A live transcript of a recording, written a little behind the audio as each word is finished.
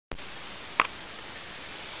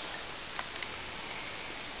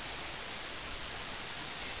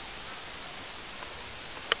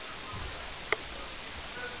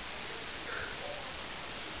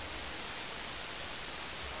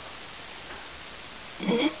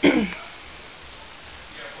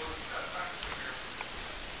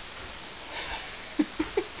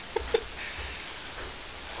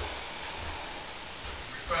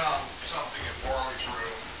found something in Marley's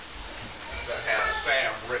room that has Sam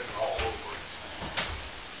written all over it.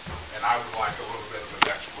 And I would like a little bit of an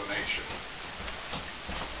explanation.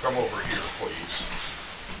 Come over here, please.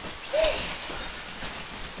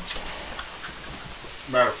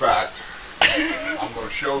 Matter of fact, I'm going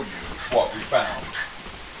to show you what we found.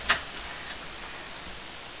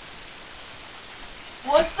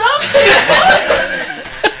 What's up?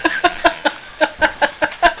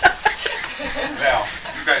 Now,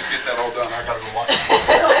 you guys get that all done. I gotta go watch it.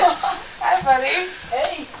 Hi, buddy.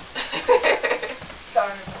 Hey.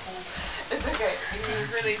 Sorry. It's okay. You're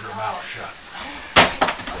really Keep your tall. mouth shut.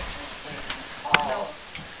 No.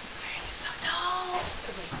 You're so tall.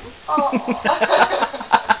 Oh.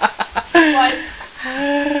 What?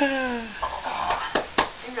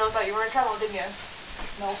 You really thought you were in trouble, didn't you?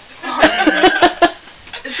 No.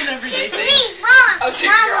 It's an everyday thing. Mom, Oh, so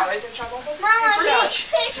you're always in trouble? Mama,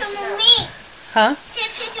 take a picture of me. Huh? Take a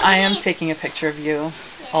picture of I am me. taking a picture of you.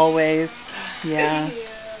 Always. Yeah. So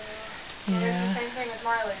Yeah. there's the same thing with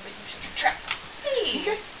Marley, but you should trap. Hey.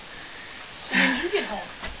 Okay. So when did you get home?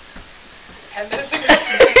 10 minutes ago.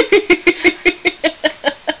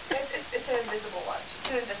 It's an invisible watch.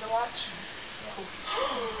 It's an invisible watch.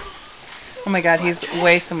 Oh my god, he's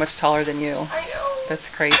way so much taller than you. I know. That's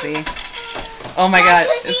crazy. Oh my god,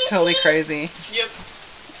 it's totally crazy. Yep.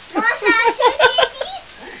 Mom, that's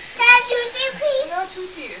two teeth. No, 2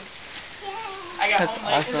 teeth. Yeah. I got That's home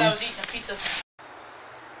late because I awesome. was eating a pizza.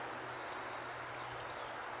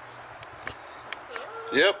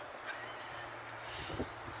 Yep.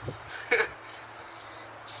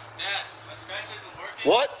 Dad, my scratch isn't working.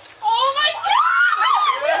 What? Oh my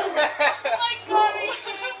god! Oh my god, are you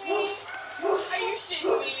kidding me? Are you shitting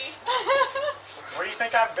me? Where do you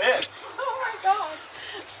think I've been? Oh my god.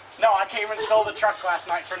 No, I came and stole the truck last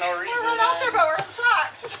night for no reason. We're out there, but we're in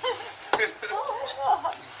socks. Oh my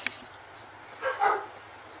god.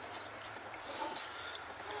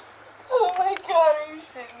 Oh my god, are you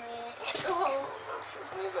shitting me? Oh,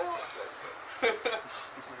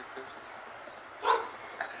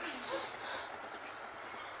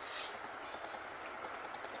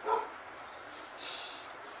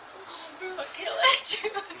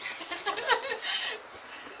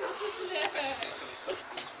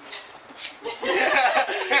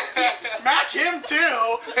 Smack him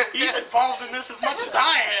too. He's involved in this as much as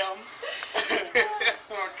I am.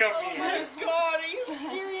 Oh, come oh here. my god, are you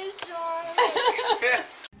serious, Sean?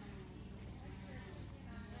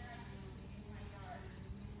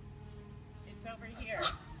 It's over here.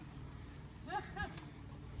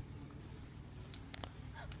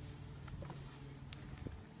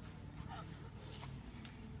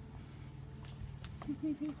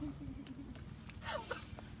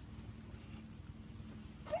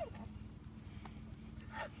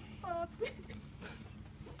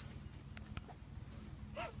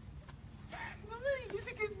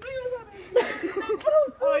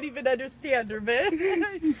 I don't even understand her, man.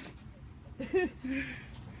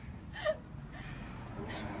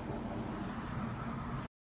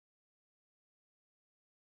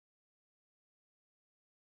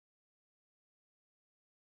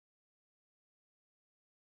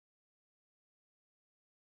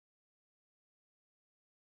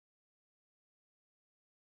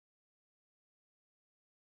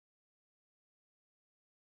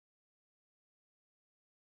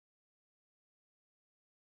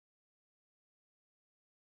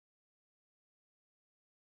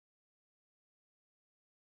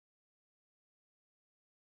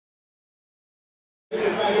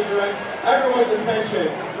 Trying to direct everyone's attention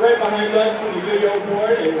right behind us to the video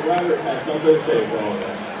board, and Robert has something to say for all of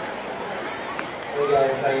us. Hey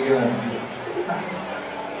guys, how you doing?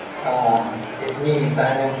 It's me,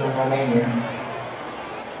 Simon from Romania.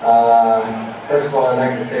 First of all, I'd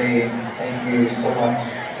like to say thank you so much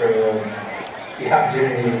for the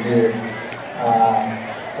opportunity to do this.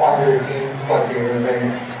 One to the team, plus the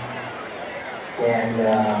event, and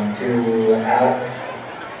to Alex,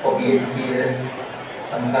 hope you get to see this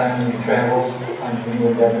sometime in your travels on the new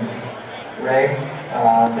endeavor. Ray,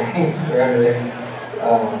 thanks for everything.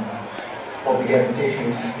 Hope you get the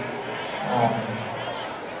tissues.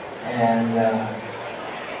 And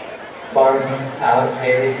Barney, Alex,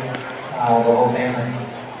 Haley, the whole family.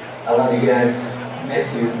 I love you guys. Miss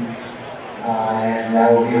you. And I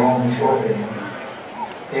will be home shortly.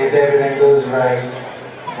 If everything goes right,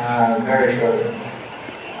 very shortly.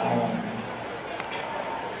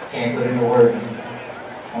 Can't put into words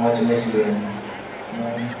how much I miss you guys.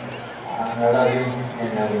 I love you,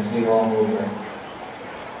 and I will see you all over.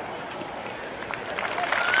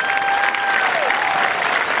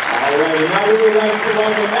 Alrighty, now we would like to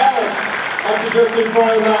welcome Alex up to just in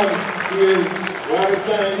front of him. He is Robert's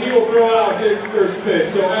son, and he will throw out his first pitch.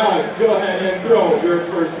 So Alex, go ahead and throw your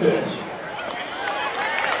first pitch.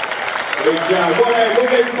 Great job. Go ahead, we'll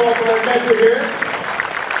get some ball from our catcher here.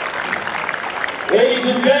 Ladies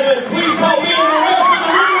and gentlemen, please help me on the rest of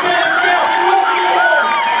the room and staff and welcome you home.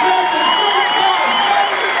 Justin, first down,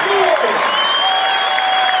 Justin Stewart.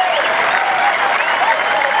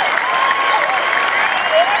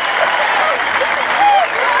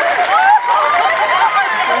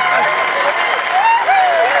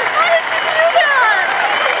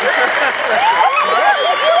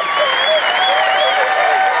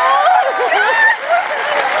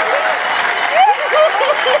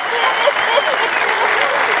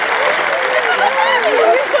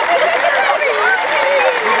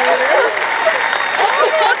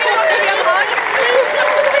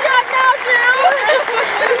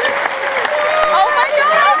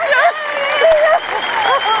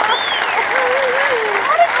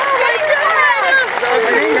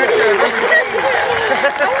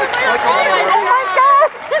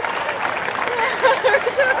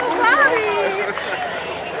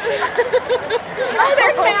 Oh,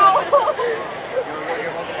 there's Mal.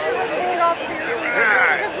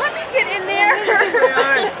 Let me get in there.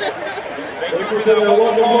 We're going to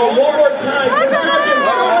welcome home one more time.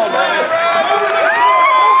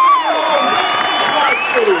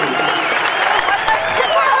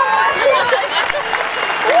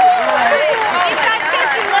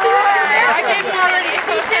 I gave him already.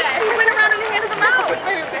 She went around and handed them out.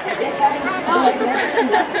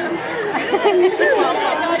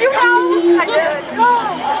 She rolls. I did.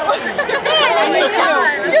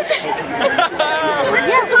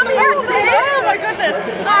 Yeah, come here today. Oh my goodness.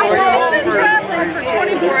 I've been traveling for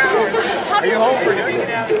 24 hours. Are you home for everything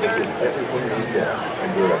you sell, and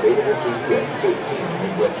we're available to you at 13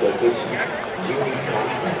 Midwest locations. Unique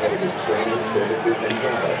cost competitive training, services, and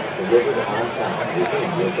products delivered on time within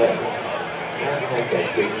your budget. Contact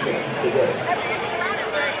S.J. Smith today.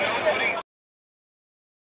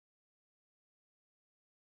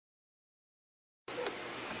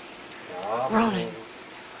 Ronan.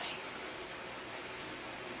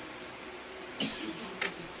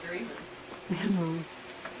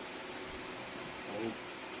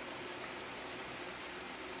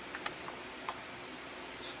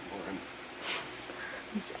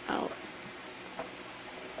 He's out.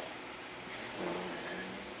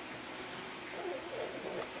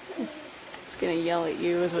 He's gonna yell at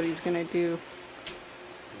you is what he's gonna do.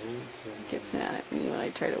 Gets mad at me when I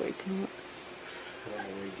try to wake him up.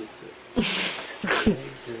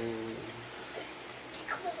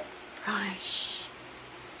 Ronan, shh.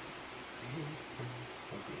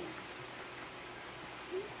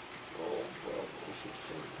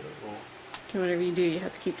 Okay, whatever you do, you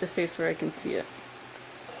have to keep the face where I can see it.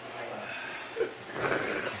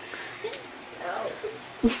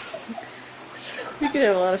 We could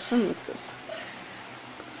have a lot of fun with this.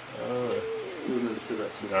 Let's do the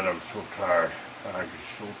sit-ups. God, I'm so tired. I'm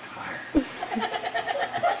so tired.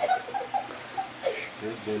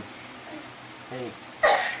 Here's good. Hey.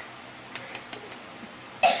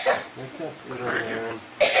 Wake up, little man.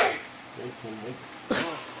 Wake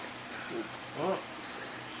up.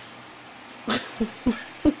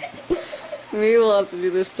 Maybe we'll have to do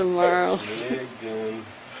this tomorrow. Big gun.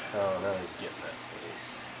 Oh, now he's getting that face.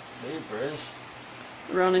 Hey, Briz.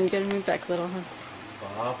 Ronan, get me back, little one.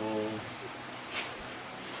 Bobbles.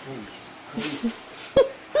 Hey.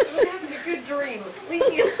 I'm having a good dream.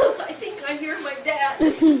 I think I hear my dad.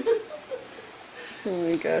 Oh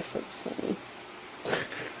my gosh, that's funny.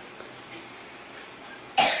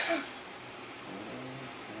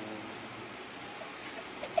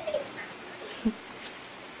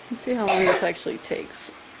 Let's see how long this actually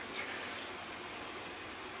takes.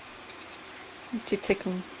 Did you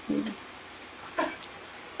tickle him?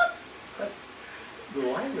 The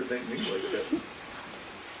line would make me like that.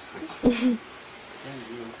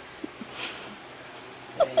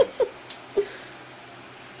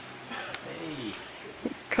 Hey.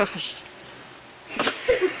 Gosh.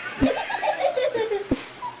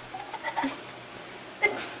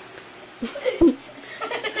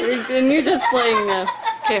 Rigdon, you're just playing now.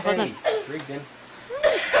 Okay, hold on. Rigdon.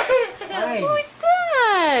 Who is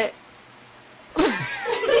that?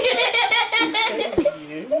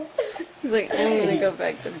 He's like, I'm gonna go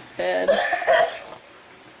back to bed.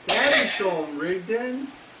 Daddy's home, Rigdon.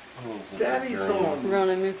 Daddy's home.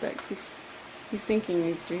 Ronan, move back. He's thinking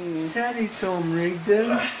he's dreaming. Daddy's home,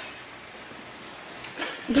 Rigdon.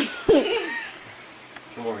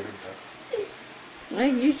 Why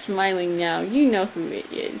are you smiling now? You know who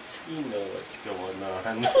it is. You know what's going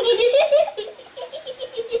on.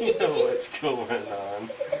 You know what's going on.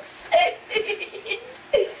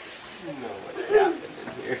 You know what's happening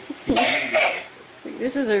here.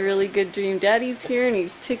 This is a really good dream. Daddy's here and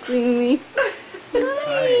he's tickling me.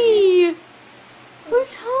 Hi!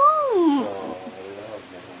 Who's home? Oh, I love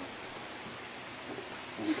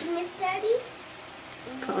Did you miss Daddy?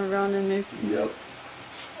 Come around and move. Yep.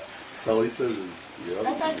 Sully says, yep.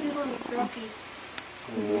 I thought you were grumpy.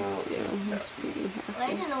 He's pretty happy. I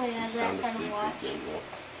didn't know he had that kind of watch.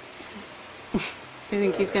 I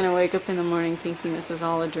think he's gonna wake up in the morning thinking this is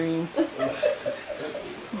all a dream.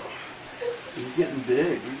 He's getting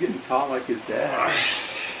big. He's getting tall like his dad.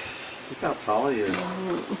 Look how tall he is.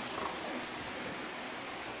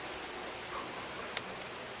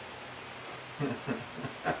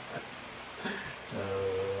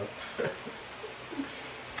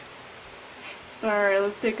 Alright,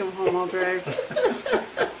 let's take him home. I'll drive.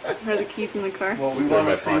 Are the keys in the car? Well, we want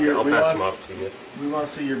to see your. I'll pass them off to you. We want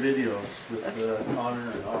to see your videos with Connor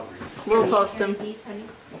and Aubrey. We'll post them.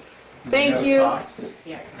 Thank you. Socks?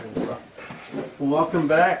 Yeah. Well, welcome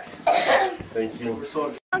back. Thank you. We're so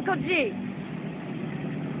excited. Uncle G.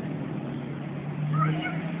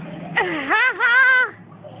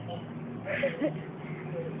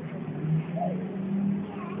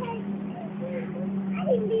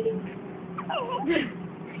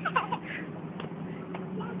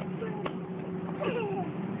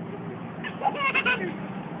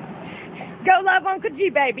 Go love Uncle G,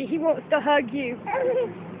 baby. He wants to hug you.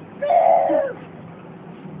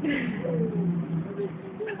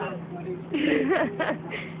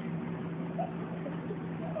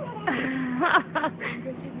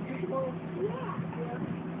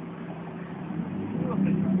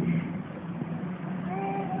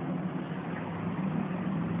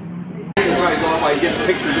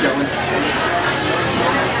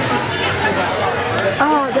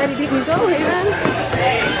 Oh, Daddy beat me. Go, Hayden.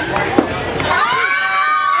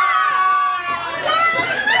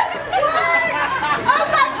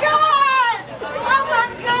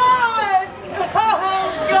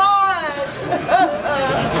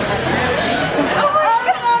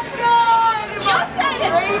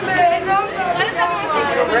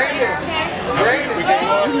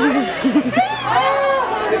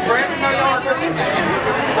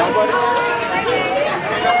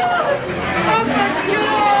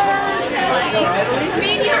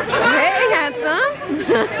 Hey, handsome.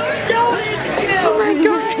 Oh my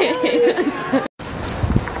God.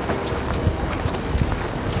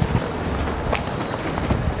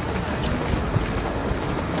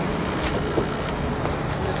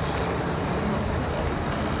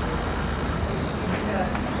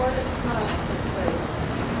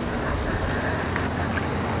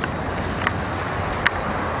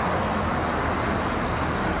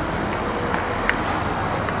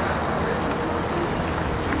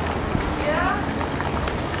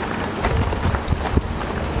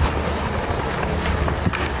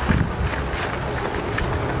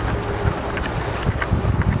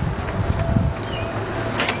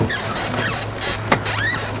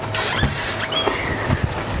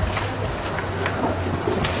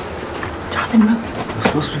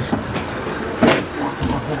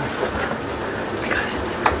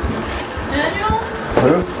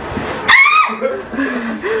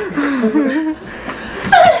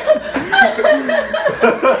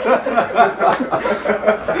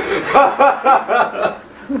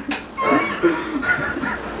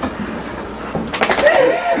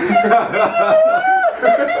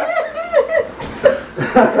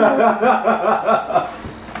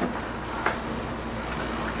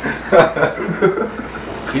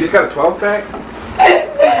 You just got a 12 pack?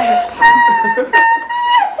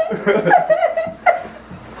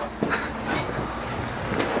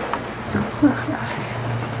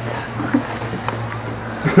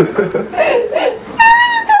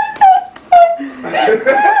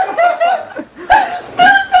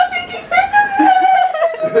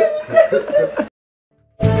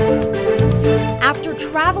 After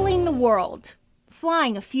traveling the world,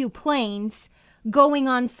 flying a few planes, going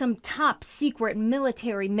on some top secret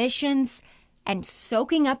military missions, and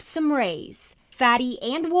soaking up some rays, Fatty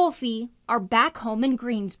and Wolfie are back home in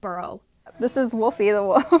Greensboro. This is Wolfie the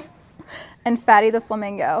wolf and Fatty the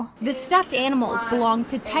flamingo. The stuffed animals belong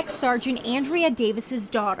to Tech Sergeant Andrea Davis's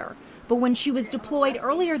daughter, but when she was deployed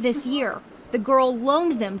earlier this year, the girl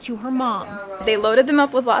loaned them to her mom. They loaded them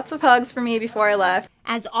up with lots of hugs for me before I left.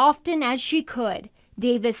 As often as she could,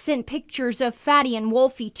 Davis sent pictures of Fatty and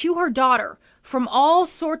Wolfie to her daughter from all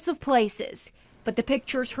sorts of places. But the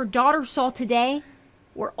pictures her daughter saw today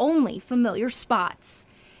were only familiar spots.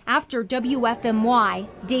 After WFMY,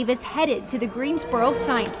 Davis headed to the Greensboro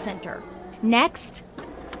Science Center. Next,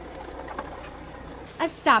 a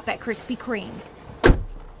stop at Krispy Kreme.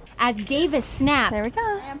 As Davis snapped, There we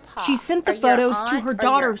go. she sent the photos to her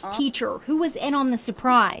daughter's teacher, who was in on the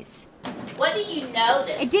surprise. What do you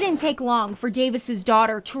notice? It didn't take long for Davis's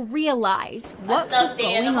daughter to realize what was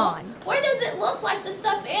going on. Where does it look like the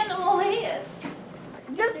stuffed animal is?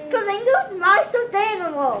 The flamingo's my stuffed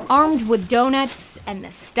animal. Armed with donuts and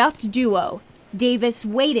the stuffed duo, Davis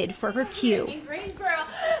waited for her cue.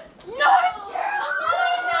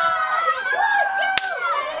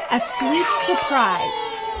 A sweet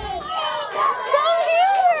surprise.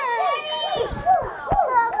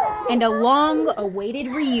 And a long-awaited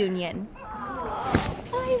reunion.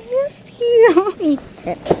 I missed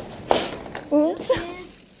you.